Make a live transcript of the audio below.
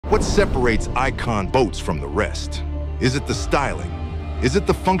What separates iKon boats from the rest? Is it the styling? Is it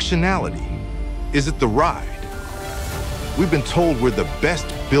the functionality? Is it the ride? We've been told we're the best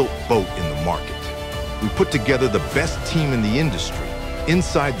built boat in the market. We put together the best team in the industry,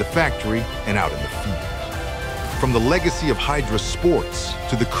 inside the factory and out in the field. From the legacy of Hydra Sports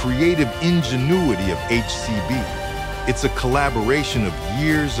to the creative ingenuity of HCB, it's a collaboration of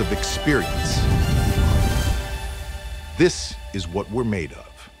years of experience. This is what we're made of.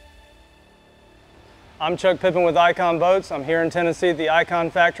 I'm Chuck Pippin with iKon Boats. I'm here in Tennessee at the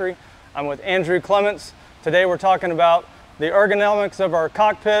iKon factory. I'm with Andrew Clements. Today we're talking about the ergonomics of our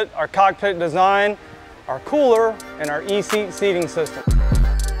cockpit design, our cooler, and our ESeat seating system.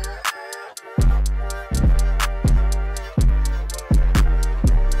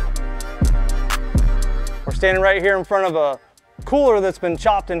 We're standing right here in front of a cooler that's been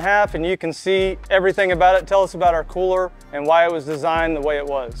chopped in half, and you can see everything about it. Tell us about our cooler and why it was designed the way it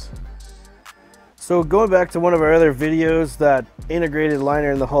was. So going back to one of our other videos, that integrated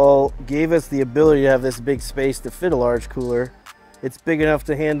liner in the hull gave us the ability to have this big space to fit a large cooler. It's big enough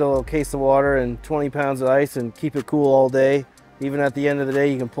to handle a case of water and 20 pounds of ice and keep it cool all day. Even at the end of the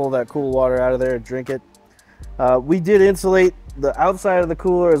day, you can pull that cool water out of there and drink it. We did insulate the outside of the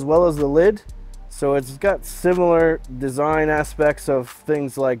cooler as well as the lid. So it's got similar design aspects of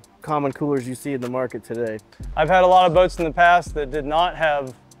things like common coolers you see in the market today. I've had a lot of boats in the past that did not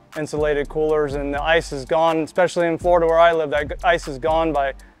have insulated coolers, and the ice is gone, especially in Florida where I live. That ice is gone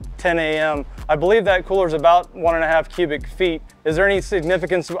by 10 a.m. I believe that cooler is about 1.5 cubic feet. Is there any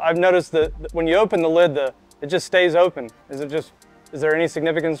significance? I've noticed that when you open the lid, it just stays open. Is there any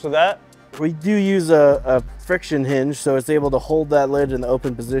significance with that? We do use a friction hinge, so it's able to hold that lid in the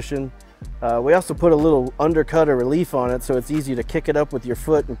open position. We also put a little undercut or relief on it, so it's easy to kick it up with your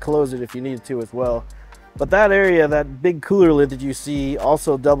foot and close it if you needed to as well. But that area, that big cooler lid that you see,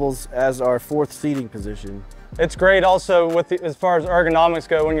 also doubles as our fourth seating position. It's great also as far as ergonomics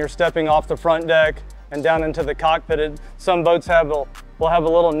go, when you're stepping off the front deck and down into the cockpit. Some boats will have a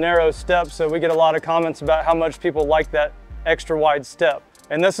little narrow step, so we get a lot of comments about how much people like that extra wide step.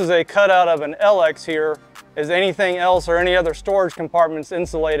 And this is a cutout of an LX here. Is anything else or any other storage compartments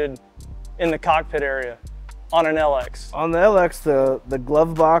insulated in the cockpit area on an LX? On the LX, the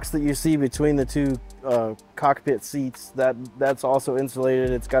glove box that you see between the two cockpit seats, that's also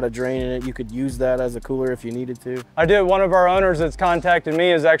insulated. It's got a drain in it. You could use that as a cooler if you needed to. I did. One of our owners that's contacted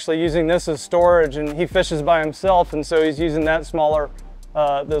me is actually using this as storage, and he fishes by himself, and so he's using that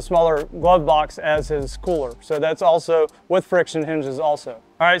the smaller glove box as his cooler. So that's also with friction hinges also.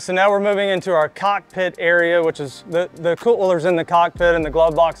 All right, so now we're moving into our cockpit area, which is the cooler's in the cockpit and the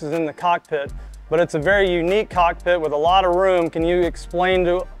glove box is in the cockpit. But it's a very unique cockpit with a lot of room. Can you explain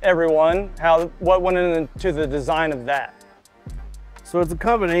to everyone what went into the design of that? So it's a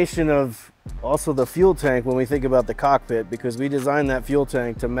combination of also the fuel tank when we think about the cockpit, because we designed that fuel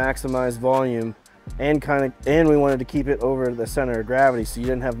tank to maximize volume and we wanted to keep it over the center of gravity so you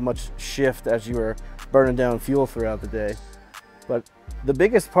didn't have much shift as you were burning down fuel throughout the day. But the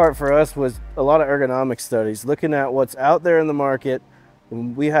biggest part for us was a lot of ergonomic studies, looking at what's out there in the market.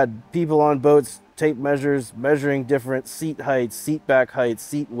 We had people on boats tape measures, measuring different seat heights, seat back heights,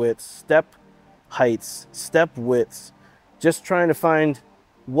 seat widths, step heights, step widths, just trying to find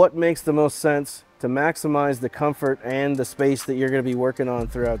what makes the most sense to maximize the comfort and the space that you're going to be working on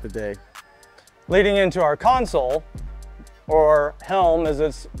throughout the day. Leading into our console, or helm as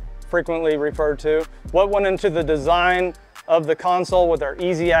it's frequently referred to, what went into the design of the console with our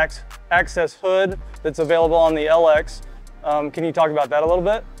easy access hood that's available on the LX? Can you talk about that a little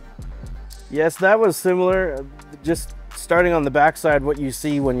bit? Yes, that was similar. Just starting on the backside, what you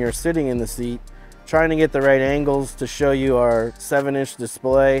see when you're sitting in the seat, trying to get the right angles to show you our 7-inch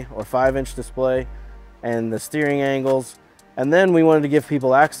display or 5-inch display and the steering angles. And then we wanted to give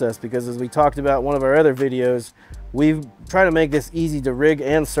people access because, as we talked about in one of our other videos, we try to make this easy to rig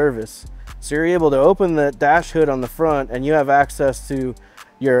and service. So you're able to open the dash hood on the front and you have access to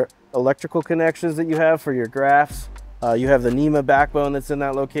your electrical connections that you have for your graphs. You have the NEMA backbone that's in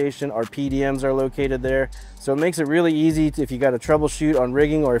that location. Our PDMs are located there. So it makes it really easy if you got to troubleshoot on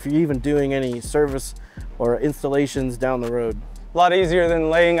rigging or if you're even doing any service or installations down the road. A lot easier than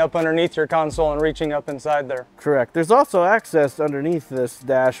laying up underneath your console and reaching up inside there. Correct. There's also access underneath this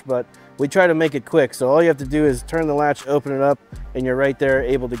dash, but we try to make it quick. So all you have to do is turn the latch, open it up, and you're right there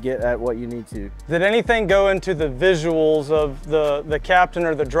able to get at what you need to. Did anything go into the visuals of the captain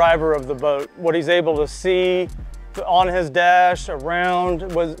or the driver of the boat? What he's able to see on his dash, around,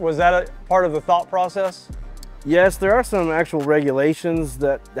 was that a part of the thought process? Yes, there are some actual regulations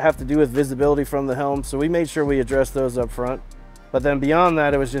that have to do with visibility from the helm, so we made sure we addressed those up front. But then beyond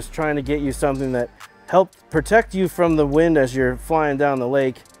that, it was just trying to get you something that helped protect you from the wind as you're flying down the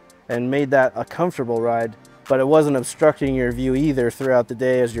lake and made that a comfortable ride. But it wasn't obstructing your view either throughout the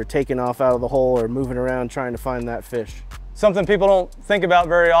day as you're taking off out of the hole or moving around trying to find that fish. Something people don't think about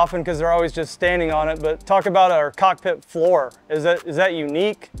very often because they're always just standing on it, but talk about our cockpit floor. Is that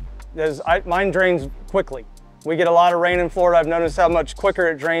unique? Mine drains quickly. We get a lot of rain in Florida. I've noticed how much quicker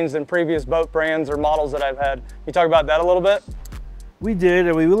it drains than previous boat brands or models that I've had. Can you talk about that a little bit? We did,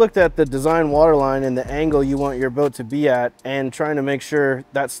 and we looked at the design waterline and the angle you want your boat to be at and trying to make sure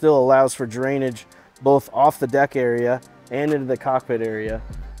that still allows for drainage both off the deck area and into the cockpit area.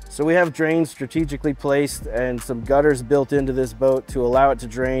 So we have drains strategically placed and some gutters built into this boat to allow it to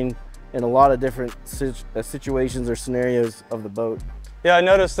drain in a lot of different situations or scenarios of the boat. Yeah, I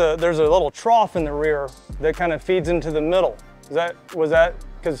noticed there's a little trough in the rear that kind of feeds into the middle. Was that,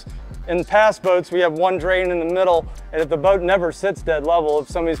 because in past boats we have one drain in the middle, and if the boat never sits dead level, if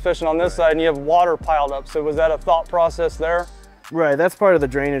somebody's fishing on this side and you have water piled up, so was that a thought process there? Right, that's part of the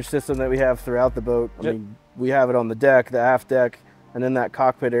drainage system that we have throughout the boat. I mean, we have it on the deck, the aft deck, and in that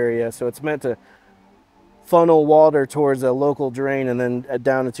cockpit area, so it's meant to funnel water towards a local drain and then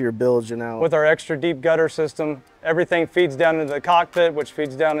down into your bilge and out. With our extra deep gutter system, everything feeds down into the cockpit, which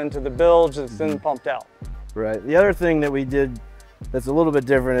feeds down into the bilge that's then pumped out. Right. The other thing that we did that's a little bit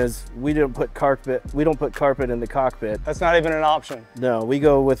different is we don't put carpet in the cockpit. That's not even an option. No, we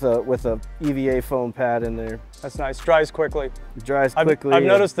go with a EVA foam pad in there. That's nice. Dries quickly. It dries quickly. I've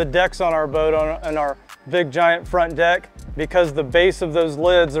noticed the decks on our boat, on our big giant front deck, because the base of those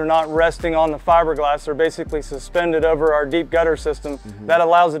lids are not resting on the fiberglass, they're basically suspended over our deep gutter system. That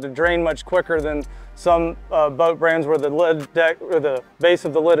allows it to drain much quicker than some boat brands where the lid deck or the base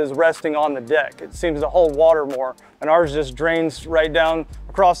of the lid is resting on the deck. It seems to hold water more, and ours just drains right down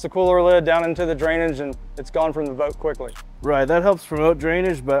across the cooler lid down into the drainage, and it's gone from the boat quickly. Right, that helps promote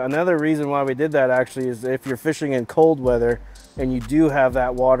drainage, but another reason why we did that actually is if you're fishing in cold weather and you do have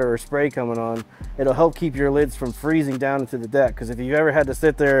that water or spray coming on, it'll help keep your lids from freezing down into the deck. Because if you've ever had to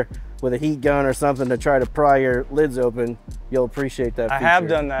sit there with a heat gun or something to try to pry your lids open, you'll appreciate that feature. I have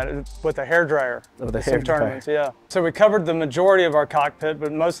done that with a hairdryer. With a hair tournaments, yeah. So we covered the majority of our cockpit,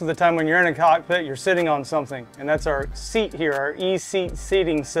 but most of the time when you're in a cockpit, you're sitting on something, and that's our seat here, our ESeat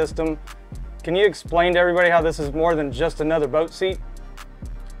seating system. Can you explain to everybody how this is more than just another boat seat?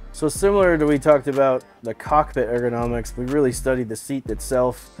 So similar to we talked about the cockpit ergonomics, we really studied the seat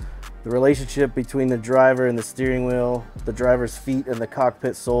itself, the relationship between the driver and the steering wheel, the driver's feet and the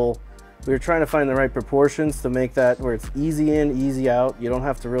cockpit sole. We were trying to find the right proportions to make that where it's easy in, easy out. You don't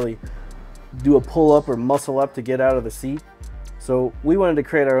have to really do a pull up or muscle up to get out of the seat. So we wanted to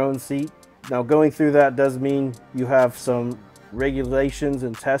create our own seat. Now going through that does mean you have some regulations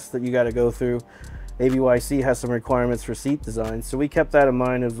and tests that you got to go through. ABYC has some requirements for seat design, so we kept that in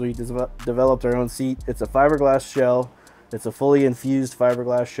mind as we developed our own seat. It's a fiberglass shell. It's a fully infused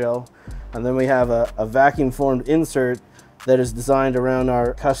fiberglass shell, and then we have a vacuum formed insert that is designed around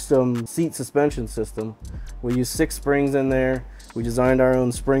our custom seat suspension system. We use 6 springs in there. We designed our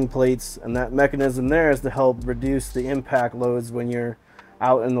own spring plates, and that mechanism there is to help reduce the impact loads when you're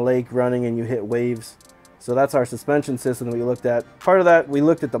out in the lake running and you hit waves. So that's our suspension system that we looked at. Part of that, we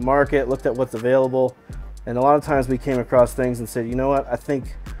looked at the market, looked at what's available, and a lot of times we came across things and said, you know what, I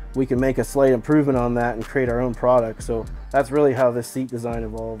think we can make a slight improvement on that and create our own product. So that's really how this seat design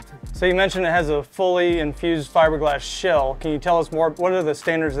evolved. So you mentioned it has a fully infused fiberglass shell. Can you tell us more? What are the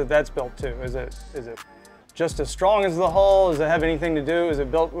standards that that's built to? Is it just as strong as the hull? Does it have anything to do? Is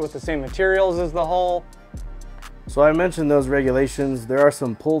it built with the same materials as the hull? So I mentioned those regulations. There are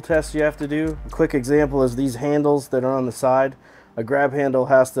some pull tests you have to do. A quick example is these handles that are on the side. A grab handle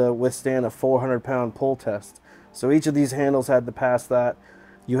has to withstand a 400-pound pull test. So each of these handles had to pass that.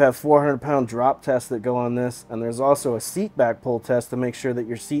 You have 400-pound drop tests that go on this, and there's also a seat back pull test to make sure that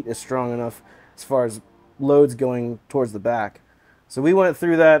your seat is strong enough as far as loads going towards the back. So we went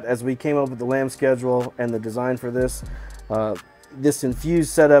through that as we came up with the LAM schedule and the design for this. This infused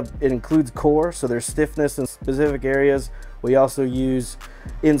setup, it includes core, so there's stiffness in specific areas. We also use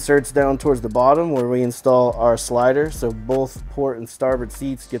inserts down towards the bottom where we install our slider, so both port and starboard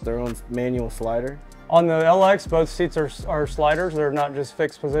seats get their own manual slider. On the LX, both seats are sliders, they're not just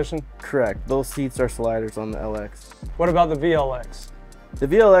fixed position? Correct, both seats are sliders on the LX. What about the VLX? The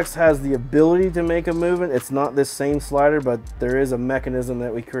VLX has the ability to make a movement. It's not this same slider, but there is a mechanism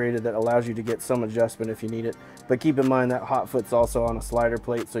that we created that allows you to get some adjustment if you need it. But keep in mind that hot foot's also on a slider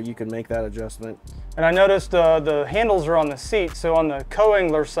plate, so you can make that adjustment. And I noticed the handles are on the seat. So on the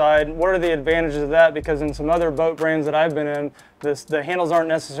co-angler side, what are the advantages of that? Because in some other boat brands that I've been in, the handles aren't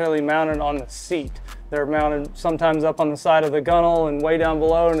necessarily mounted on the seat. They're mounted sometimes up on the side of the gunnel and way down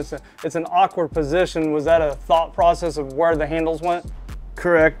below, and it's an awkward position. Was that a thought process of where the handles went?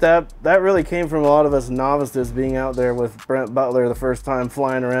 Correct. That really came from a lot of us novices being out there with Brent Butler the first time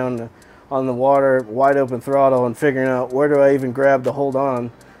flying around on the water, wide open throttle, and figuring out where do I even grab to hold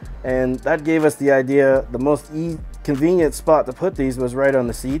on. And that gave us the idea the most convenient spot to put these was right on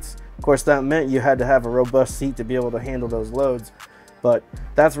the seats. Of course, that meant you had to have a robust seat to be able to handle those loads. But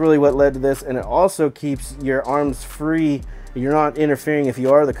that's really what led to this, and it also keeps your arms free. You're not interfering if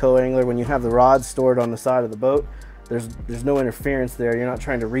you are the co-angler when you have the rods stored on the side of the boat. There's no interference there. You're not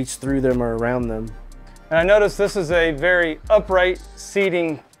trying to reach through them or around them. And I noticed this is a very upright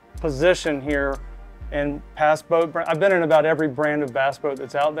seating position here in past boat. I've been in about every brand of bass boat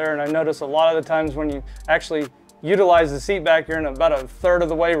that's out there, and I notice a lot of the times when you actually utilize the seat back, you're in about a third of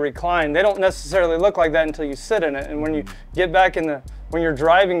the way reclined. They don't necessarily look like that until you sit in it. And when you get back when you're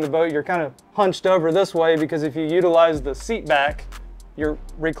driving the boat, you're kind of hunched over this way, because if you utilize the seat back, you're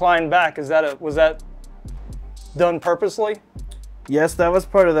reclined back. Was that done purposely? Yes, that was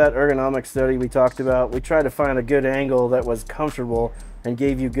part of that ergonomic study we talked about. We tried to find a good angle that was comfortable and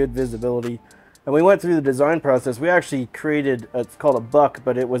gave you good visibility. And we went through the design process. We actually created, it's called a buck,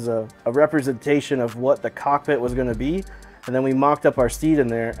 but it was a representation of what the cockpit was going to be. And then we mocked up our seat in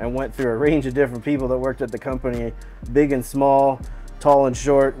there and went through a range of different people that worked at the company, big and small, tall and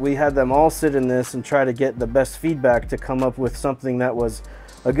short. We had them all sit in this and try to get the best feedback to come up with something that was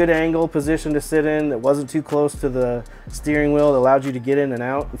a good angle position to sit in, that wasn't too close to the steering wheel, that allowed you to get in and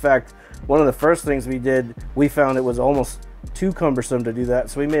out. In fact, one of the first things we did, we found it was almost too cumbersome to do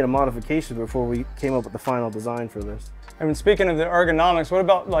that, so we made a modification before we came up with the final design for this. I mean, speaking of the ergonomics, what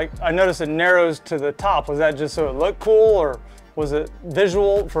about, like, I noticed it narrows to the top. Was that just so it looked cool, or was it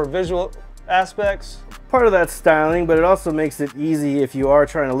visual aspects? Part of that styling, but it also makes it easy if you are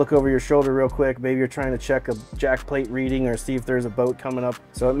trying to look over your shoulder real quick. Maybe you're trying to check a jack plate reading or see if there's a boat coming up.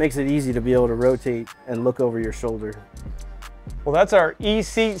 So it makes it easy to be able to rotate and look over your shoulder. Well, that's our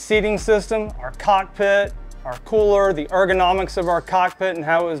ESeat seating system, our cockpit, our cooler, the ergonomics of our cockpit and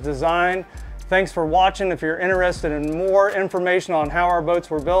how it was designed. Thanks for watching. If you're interested in more information on how our boats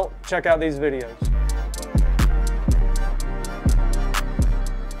were built, check out these videos.